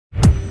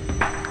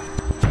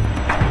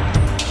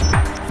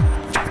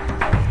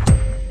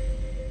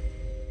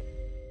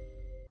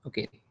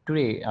Okay,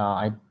 today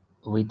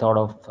we thought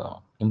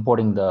of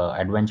importing the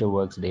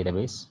Adventureworks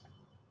database.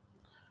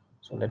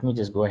 So let me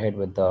just go ahead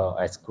with the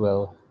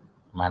SQL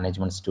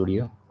Management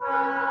Studio.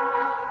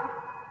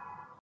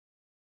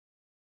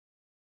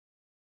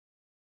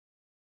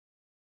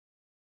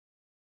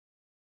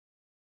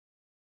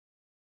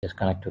 Just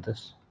connect to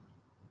this.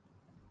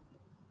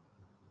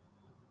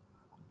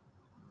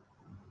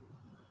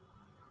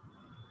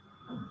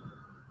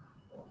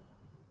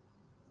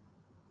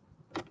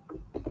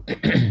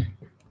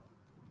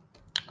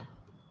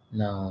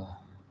 Now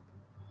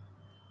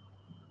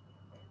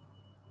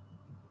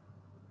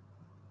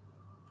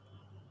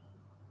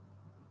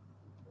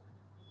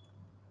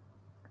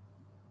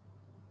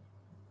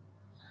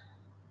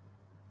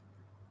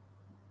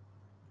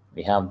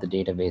we have the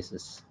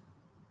databases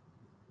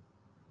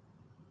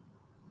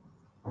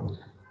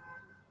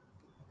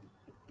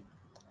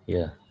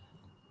here.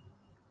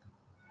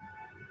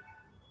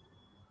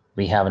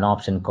 We have an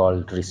option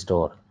called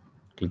Restore.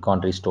 Click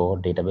on Restore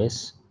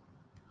Database.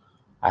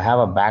 I have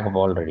a backup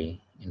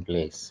already in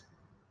place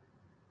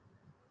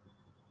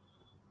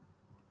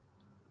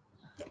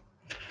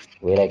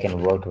where I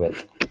can work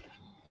with.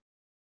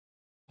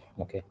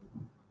 Okay,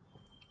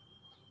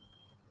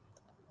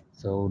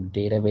 so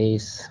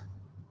database,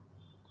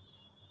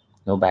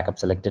 no backup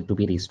selected to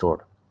be restored.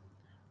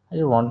 I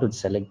just want to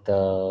select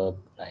the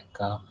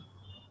backup.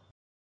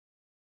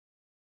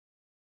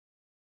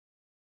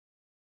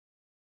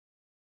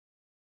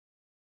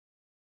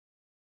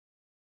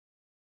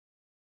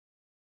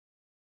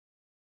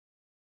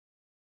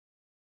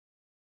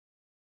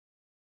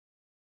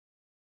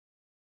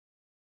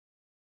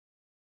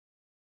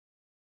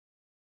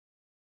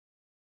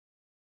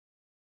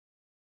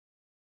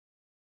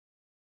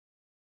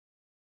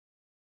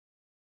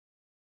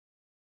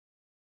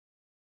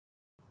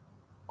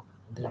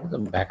 There is a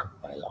backup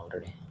file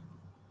already.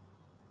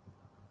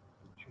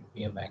 Should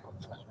be a backup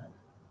file.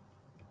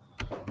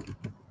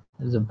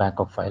 This is a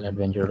backup file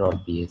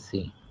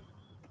adventure.bac.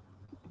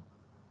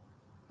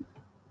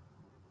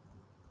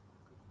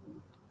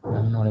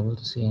 I'm not able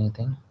to see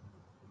anything.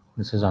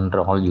 This is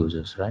under all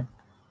users, right?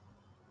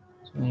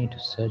 So we need to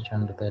search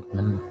under the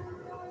admin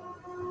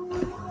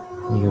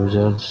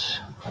users.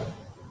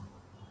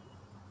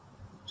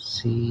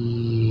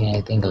 See,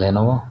 I think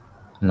Lenovo.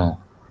 No.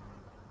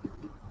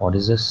 What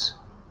is this?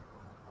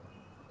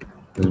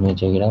 Let me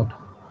check it out.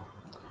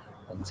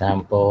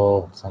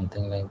 Example,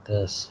 something like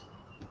this.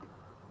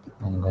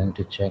 I'm going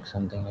to check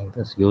something like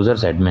this.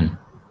 Users admin.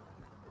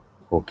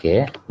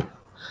 Okay.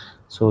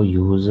 So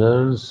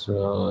users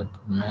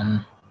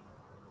admin.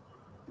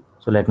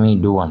 So let me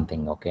do one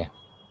thing. Okay.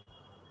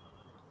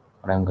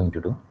 What I'm going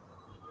to do.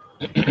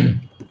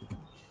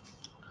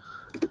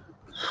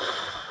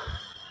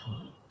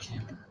 Okay.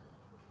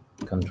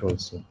 Control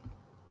C.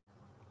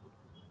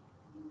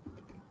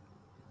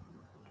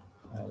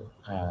 I'll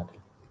add.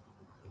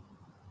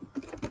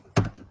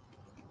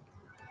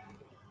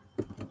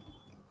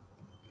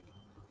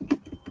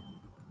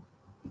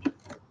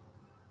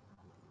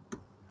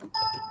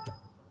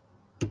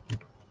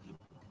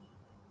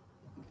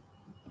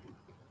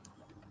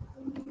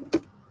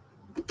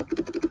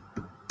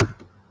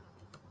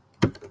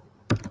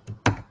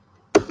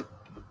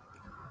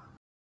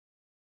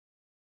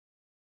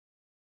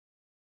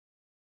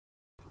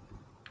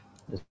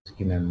 Just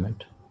give me a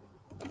minute.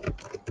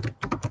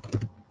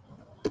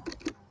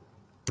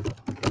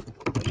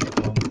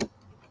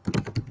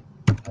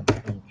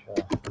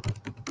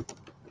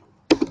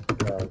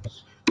 Adventureworks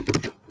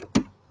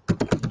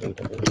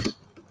database.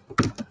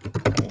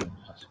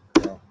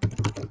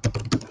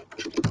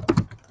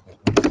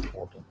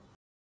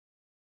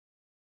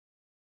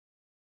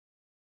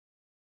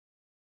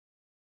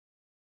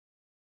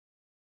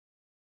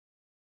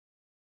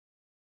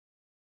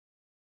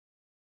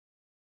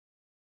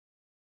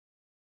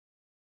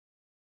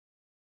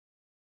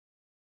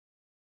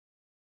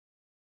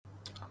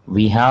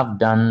 We have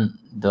done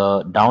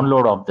the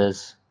download of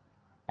this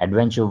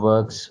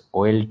Adventureworks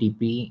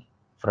OLTP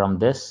from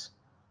this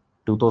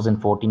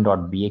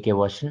 2014.bak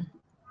version,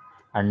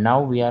 and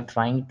now we are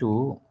trying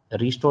to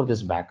restore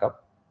this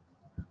backup.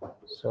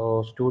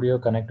 So Studio,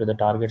 connect to the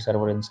target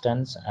server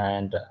instance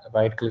and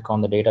right click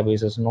on the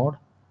databases node,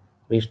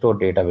 restore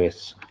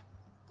database,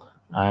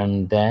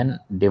 and then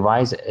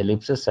device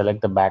ellipsis,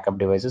 select the backup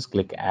devices,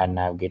 click and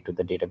navigate to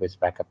the database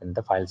backup in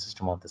the file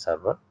system of the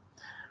server,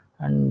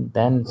 and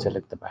then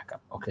select the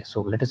backup. Okay,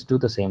 so let us do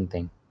the same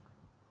thing.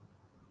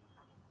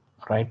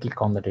 Right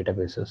click on the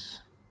databases,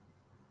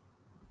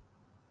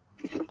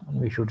 and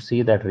we should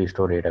see that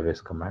restore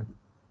database command.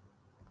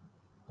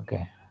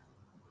 Okay,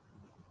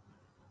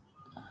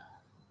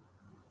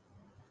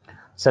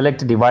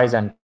 select device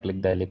and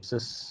click the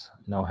ellipsis.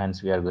 Now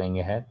hence we are going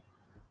ahead,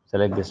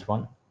 select this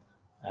one,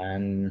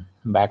 and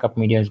backup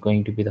media is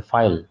going to be the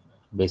file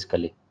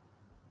basically,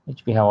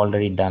 which we have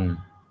already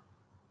done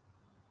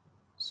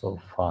so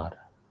far.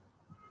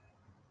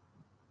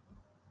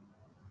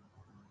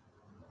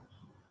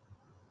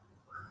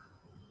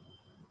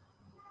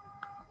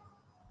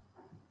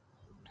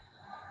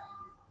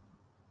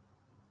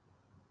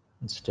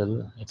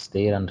 Still, it's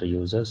there under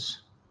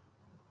users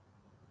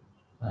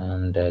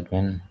and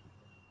admin,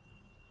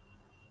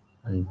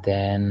 and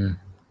then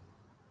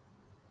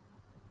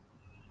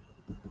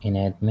in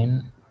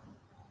admin,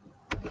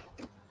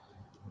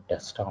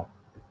 desktop.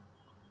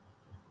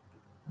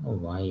 Oh,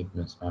 why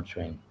it's not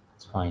showing?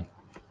 It's fine.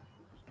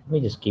 Let me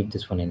just keep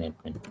this one in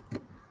admin.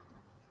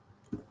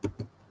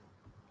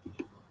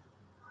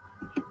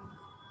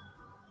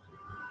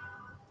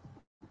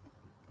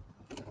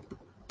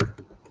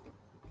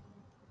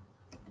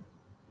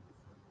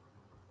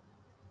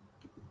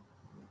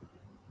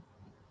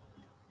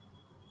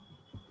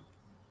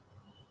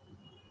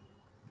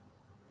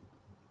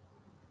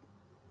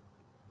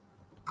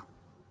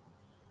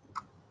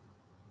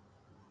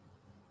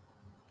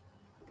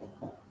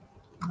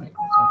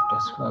 Microsoft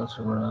test files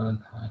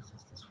run.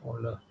 Access this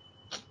folder.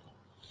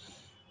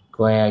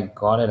 Okay, I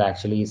got it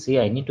actually. See,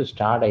 I need to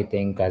start, I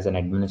think, as an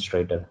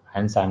administrator.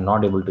 Hence, I'm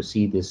not able to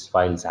see these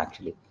files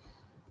actually.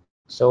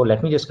 So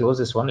let me just close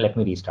this one. Let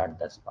me restart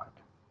this part.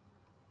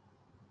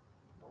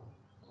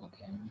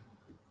 Okay.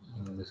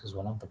 This is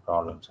one of the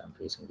problems I'm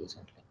facing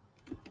recently.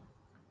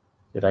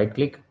 You right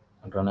click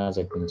and run as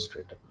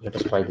administrator. Let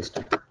us try this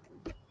time.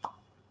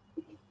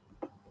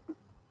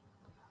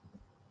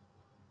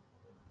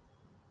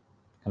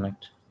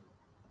 Connect.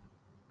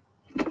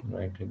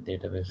 Right click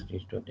database,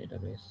 restore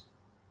database.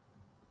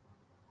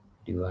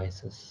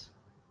 Devices.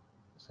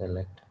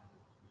 Select.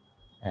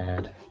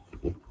 Add.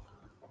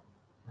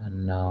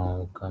 And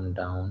now come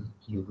down.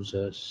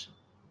 Users.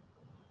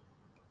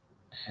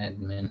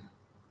 Admin.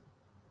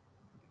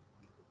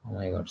 Oh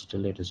my god,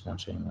 still it is not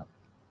showing up.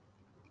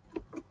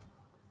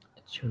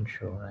 It should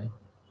show, right?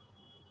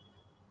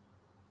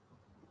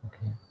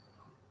 Okay.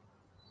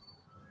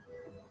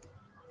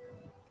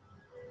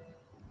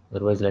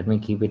 Otherwise, let me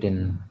keep it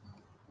in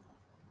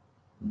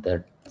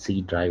that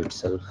C drive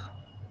itself.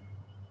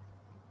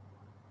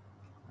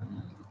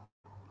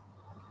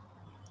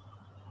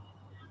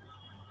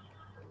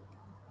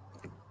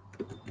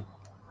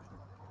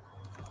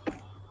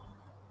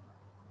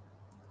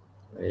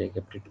 Where I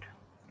kept it.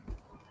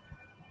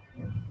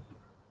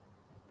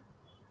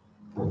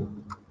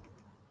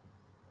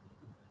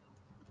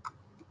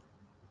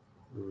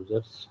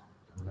 Users.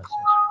 Message.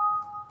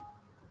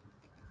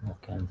 No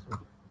cancel.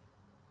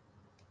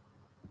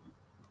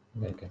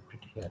 I kept it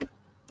here.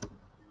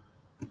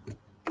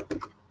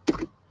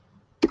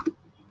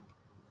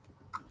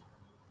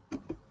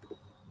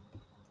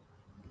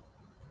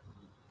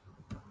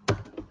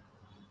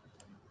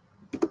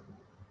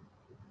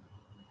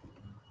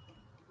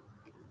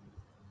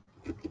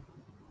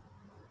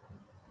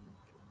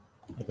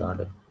 I got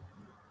it.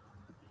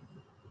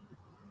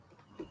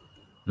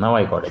 Now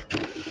I got it.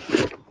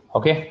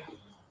 Okay.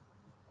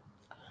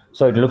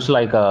 So it looks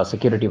like a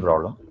security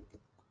problem.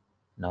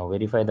 Now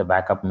verify the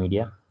backup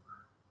media.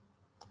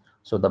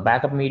 So the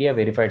backup media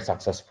verified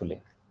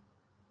successfully.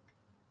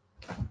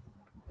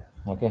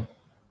 Okay.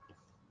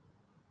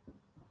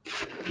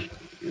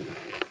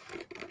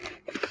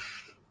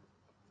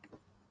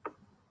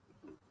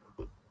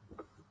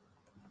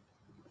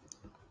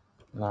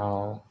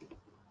 Now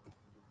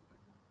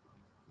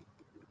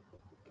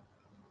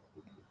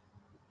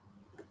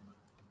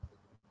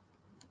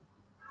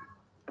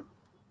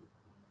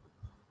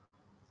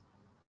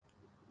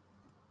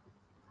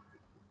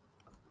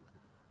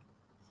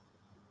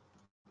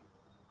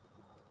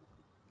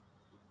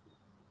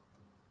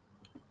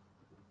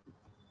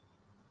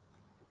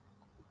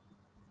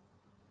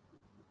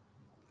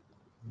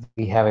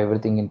we have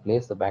everything in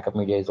place. The backup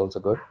media is also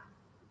good.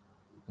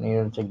 Need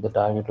to check the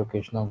target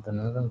location of the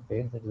network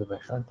page. That is the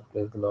best shot to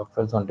place the log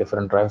files on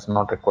different drives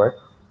not required.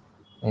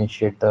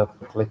 Initiate the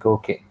click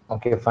OK.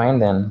 Okay, fine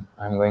then.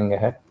 I'm going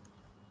ahead.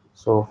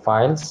 So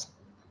files,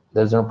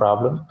 there's no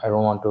problem. I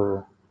don't want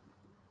to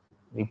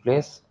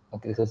replace.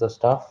 Okay, this is the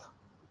stuff.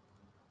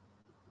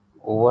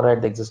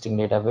 Override the existing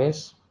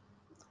database.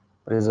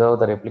 Preserve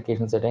the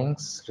replication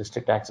settings.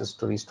 Restrict access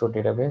to restore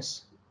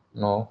database.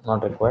 No,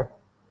 not required.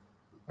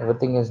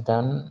 Everything is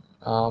done.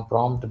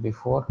 Prompt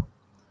before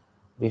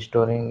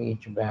restoring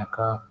each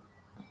backup.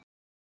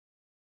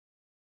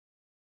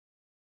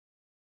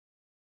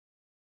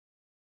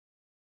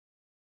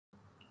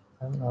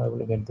 I'm not able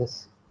to get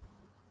this.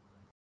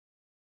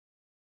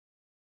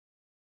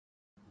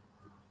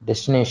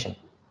 Destination.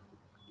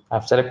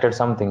 I've selected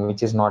something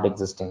which is not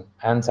existing.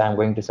 Hence, I'm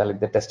going to select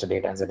the test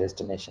data as a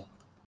destination.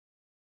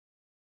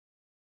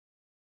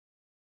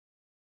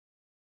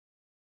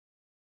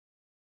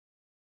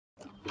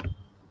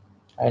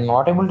 I'm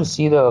not able to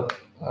see the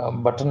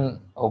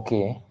button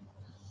OK.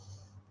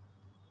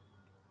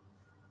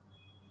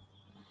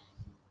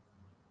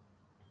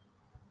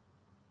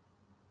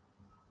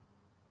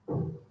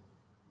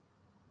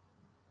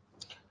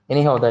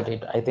 Anyhow, that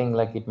it, I think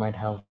like it might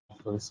have,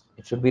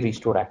 it should be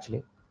restored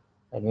actually.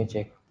 Let me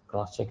check,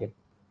 cross check it.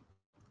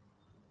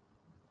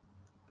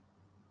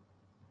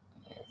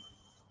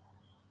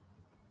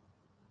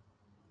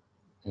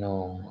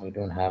 No, we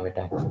don't have it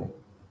actually.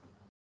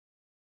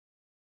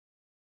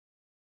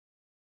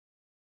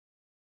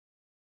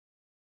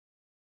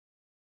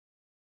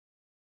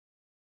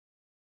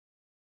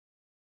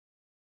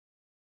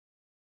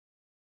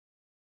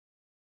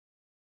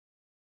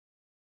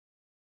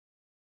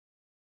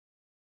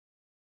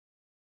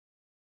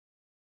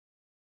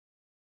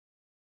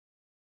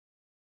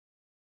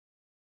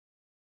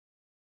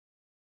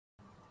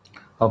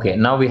 Okay,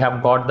 now we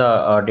have got the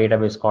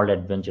database called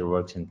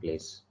Adventureworks in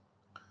place.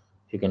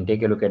 If you can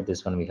take a look at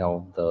this one, we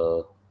have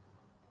the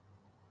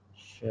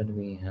should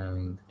be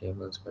having the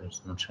tables, but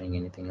it's not showing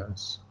anything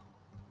else.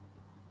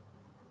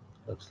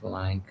 Looks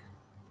like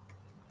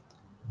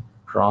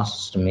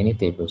processed many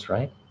tables,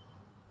 right?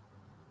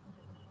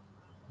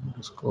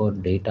 Underscore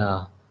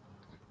data.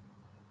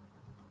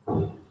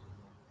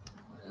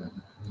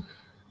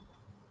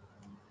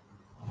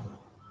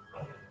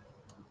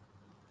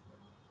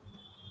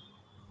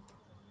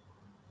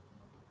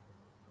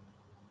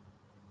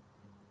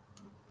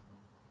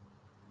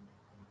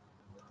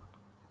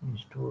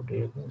 Store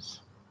database.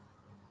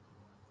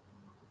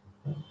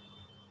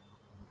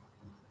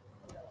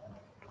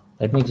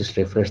 Let me just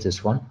refresh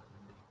this one.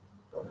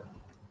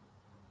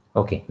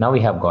 Okay, now we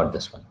have got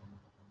this one.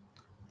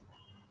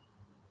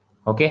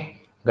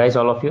 Okay, guys,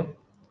 all of you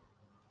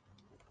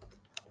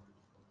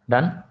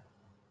done?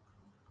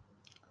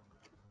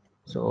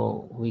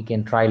 So we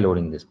can try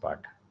loading this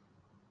part.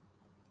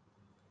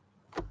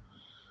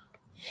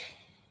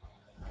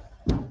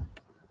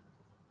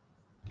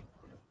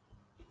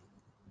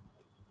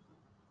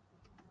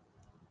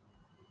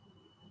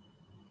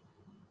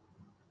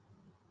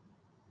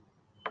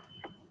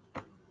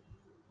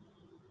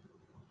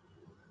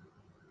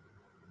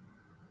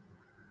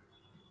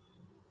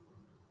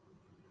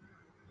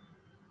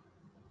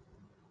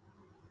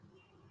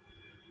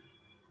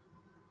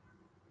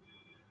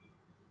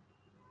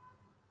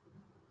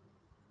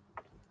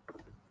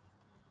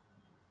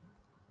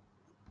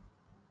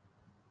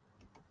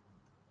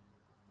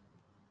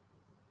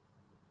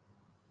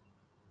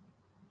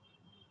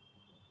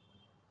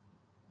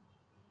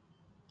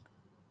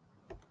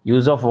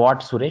 Use of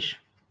what, Suresh?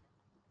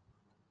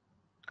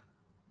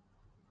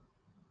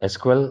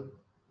 SQL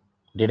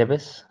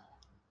database?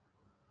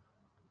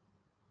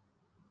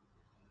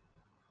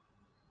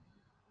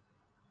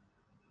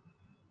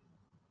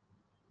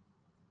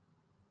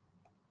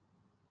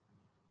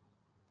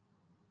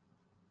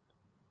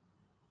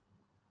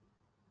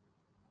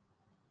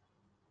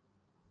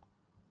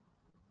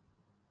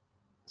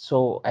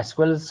 So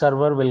SQL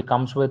Server will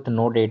comes with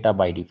no data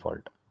by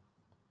default.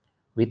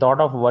 We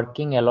thought of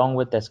working along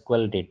with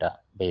SQL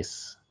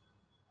database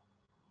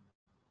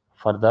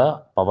for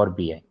the Power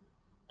BI.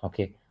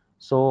 Okay,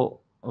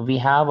 so we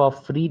have a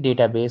free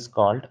database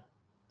called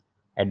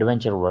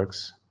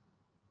Adventureworks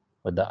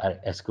with the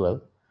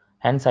SQL.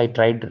 Hence, I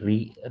tried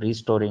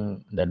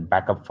restoring that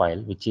backup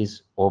file, which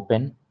is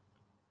open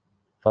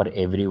for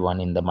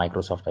everyone in the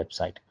Microsoft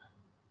website.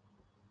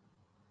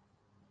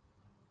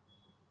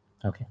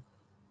 Okay,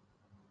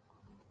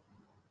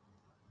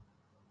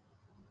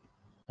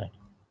 right.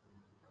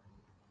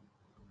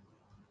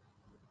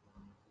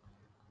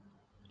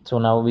 So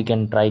now we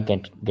can try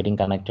getting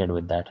connected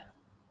with that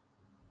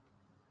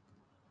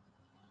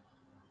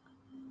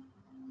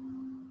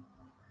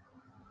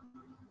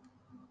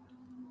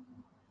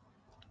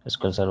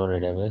SQL Server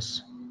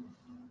database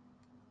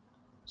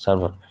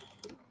server.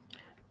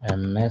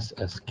 MS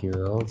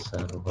SQL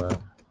Server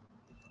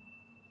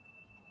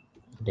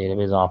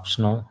database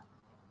optional.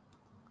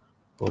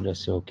 Oh,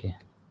 let's say okay.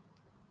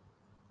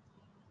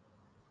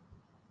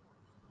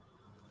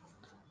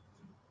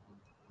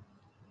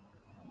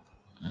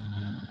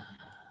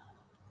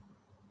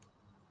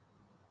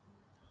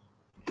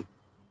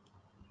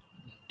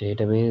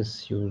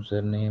 Database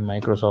username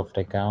Microsoft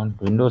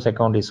account. Windows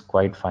account is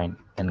quite fine.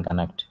 Then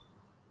connect.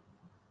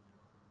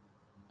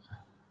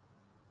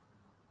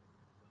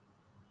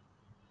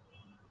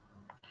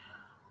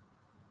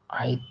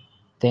 I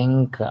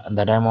think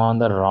that I'm on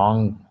the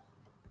wrong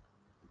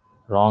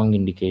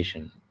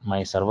indication.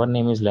 My server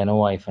name is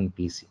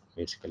Lenovo-PC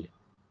basically.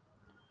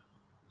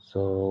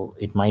 So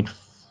it might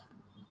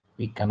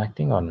be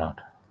connecting or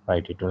not.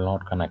 Right, it will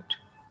not connect.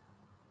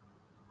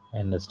 I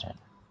understand.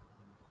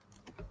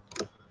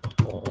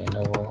 So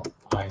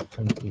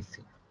Lenovo-PC.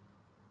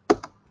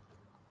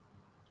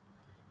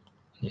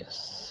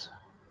 Yes.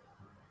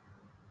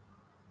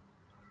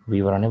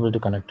 We were unable to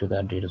connect to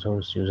that data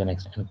source using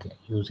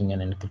an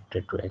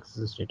encrypted to access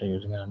this data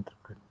using an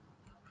encrypted.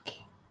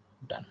 Okay,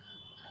 done.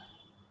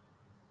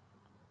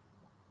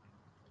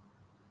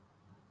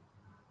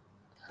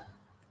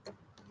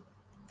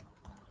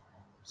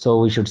 So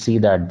we should see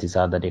that these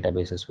are the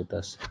databases with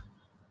us.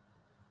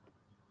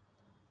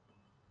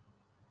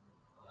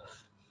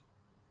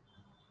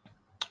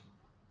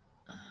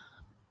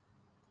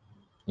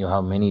 You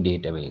have many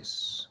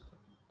database,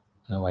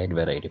 a wide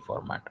variety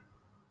format.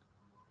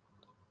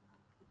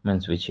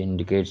 Means which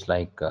indicates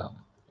like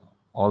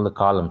all the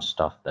column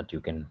stuff that you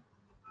can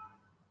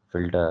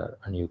filter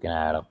and you can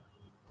add up.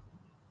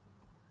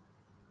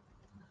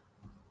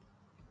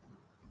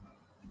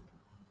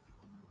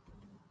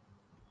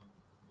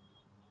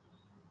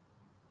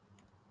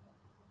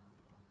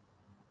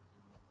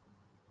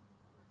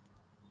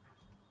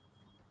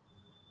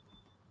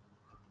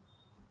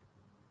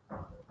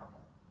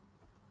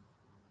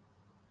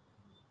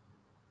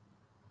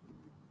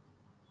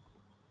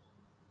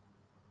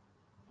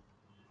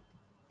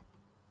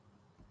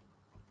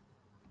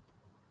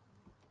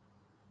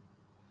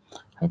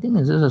 I think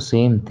this is the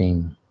same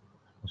thing.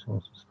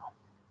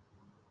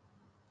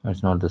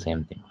 It's not the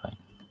same thing. Fine.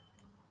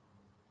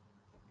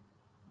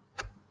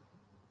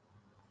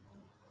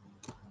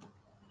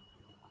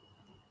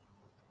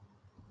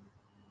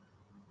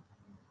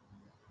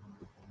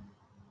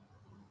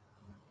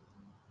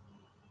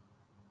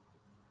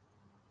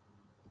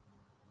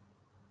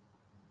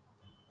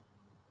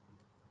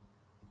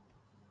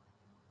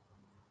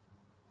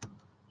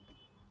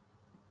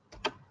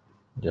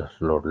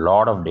 Just load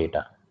lot of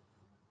data.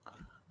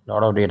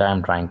 Lot of data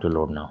I'm trying to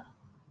load now.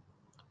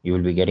 You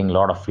will be getting a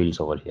lot of fields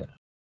over here.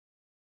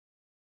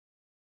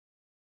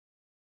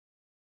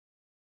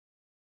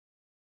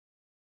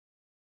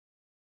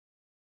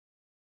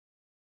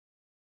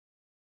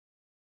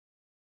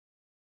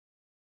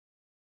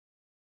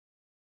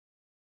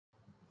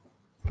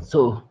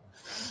 So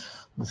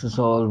this is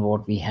all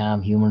what we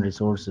have. Human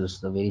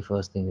resources. The very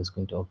first thing is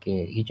going to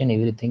okay. Each and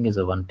everything is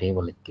a one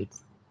table.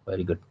 It's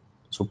very good.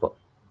 Super.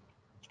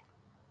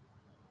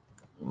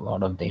 A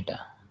lot of data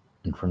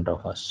in front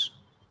of us.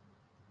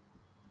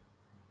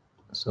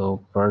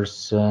 So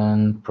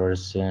person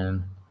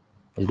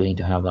is going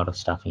to have a lot of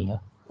stuff in here.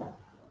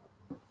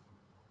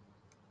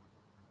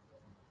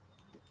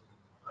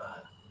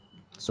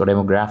 So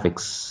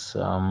demographics,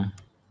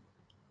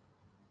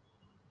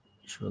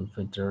 visual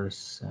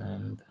filters,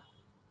 and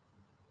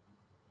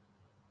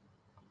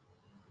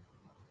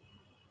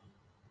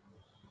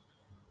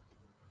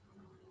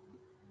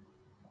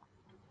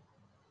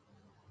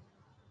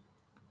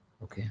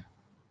okay.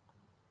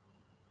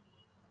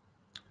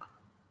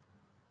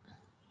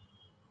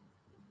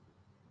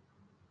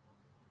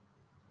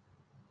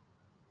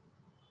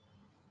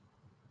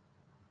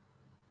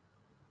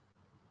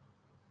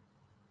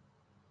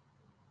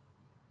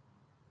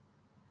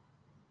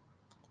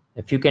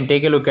 If you can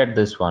take a look at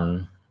this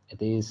one,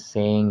 it is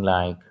saying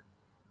like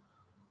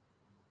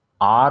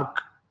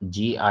Arc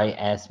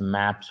GIS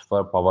maps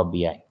for Power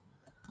BI.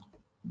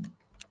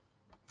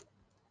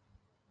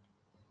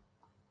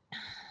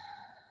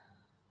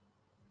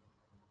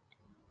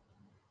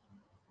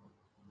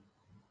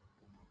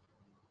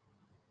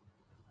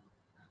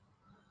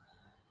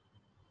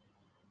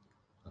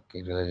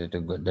 Okay, related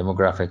to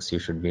demographics, you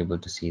should be able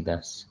to see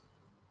this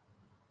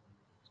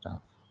stuff.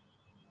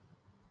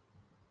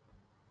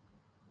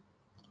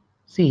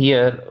 See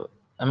here,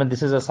 I mean,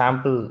 this is a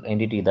sample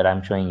entity that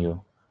I'm showing you.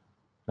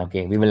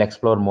 Okay, we will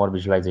explore more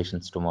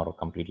visualizations tomorrow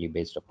completely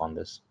based upon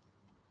this.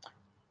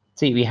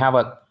 See, we have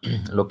a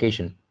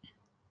location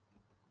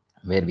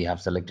where we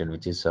have selected,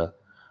 which is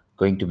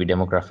going to be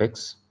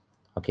demographics.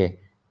 Okay,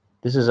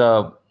 this is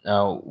a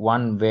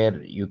one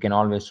where you can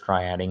always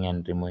try adding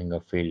and removing a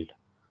field.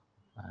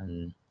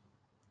 And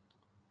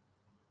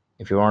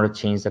if you want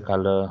to change the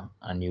color,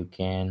 and you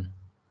can,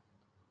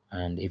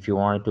 and if you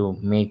wanted to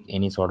make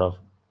any sort of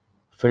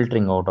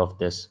filtering out of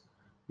this,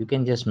 you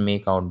can just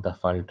make out the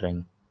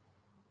filtering.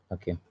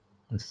 Okay,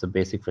 this is the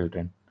basic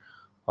filtering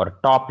or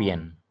top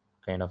n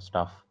kind of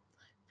stuff.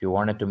 If you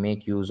wanted to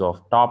make use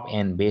of top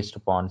n based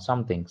upon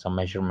something, some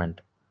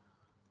measurement,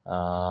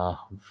 uh,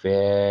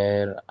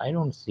 where I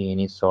don't see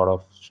any sort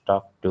of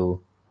stuff to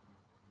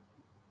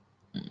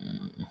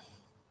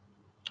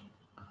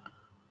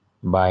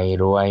by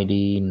row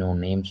ID, no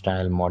name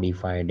style,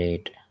 modify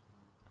date.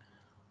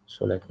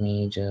 So let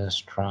me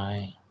just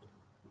try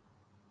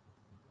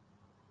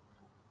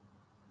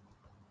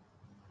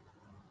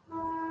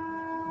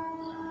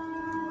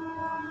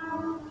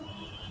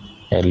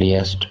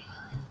earliest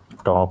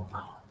top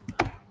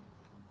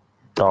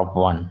top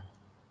one,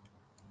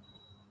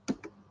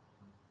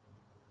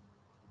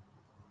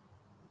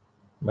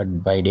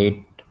 but by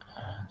date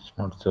it's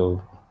not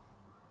so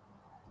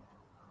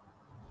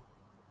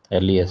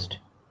earliest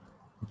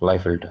apply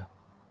filter.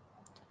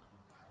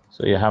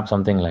 So you have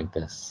something like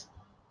this.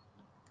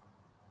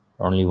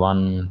 Only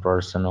one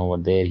person over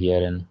there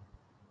here and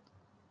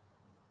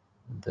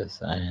this,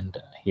 and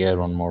here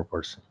one more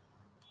person.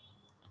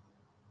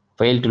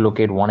 Failed to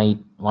locate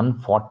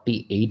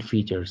 148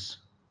 features.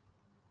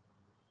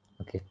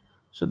 Okay,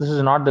 so this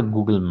is not the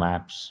Google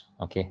Maps.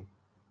 Okay,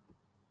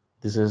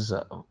 this is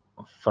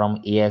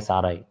from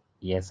ASRI.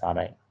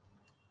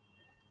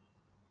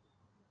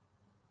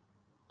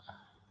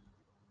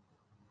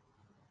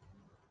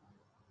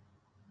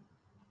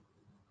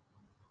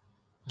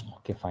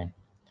 Okay, fine.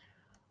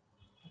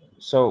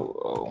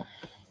 So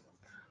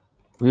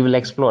we will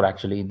explore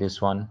actually this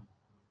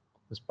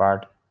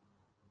part.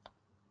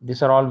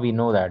 These are all we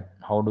know, that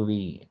how do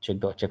we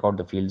check out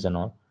the fields and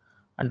all.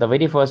 And the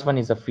very first one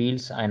is the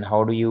fields, and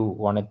how do you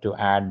wanted to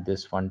add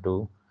this one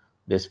to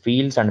this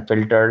fields and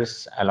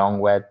filters. Along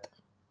with,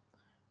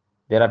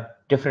 there are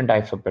different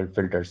types of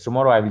filters.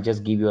 Tomorrow I will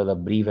just give you the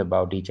brief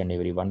about each and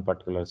every one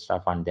particular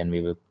stuff, and then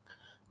we will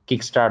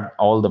kickstart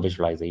all the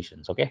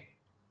visualizations. Okay,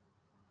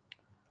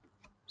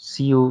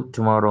 see you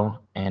tomorrow,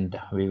 and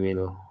we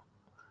will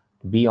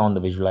be on the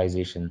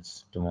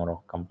visualizations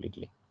tomorrow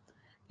completely.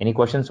 Any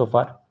questions so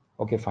far?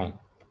 Okay, fine,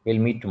 we'll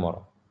meet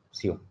tomorrow.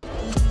 See you.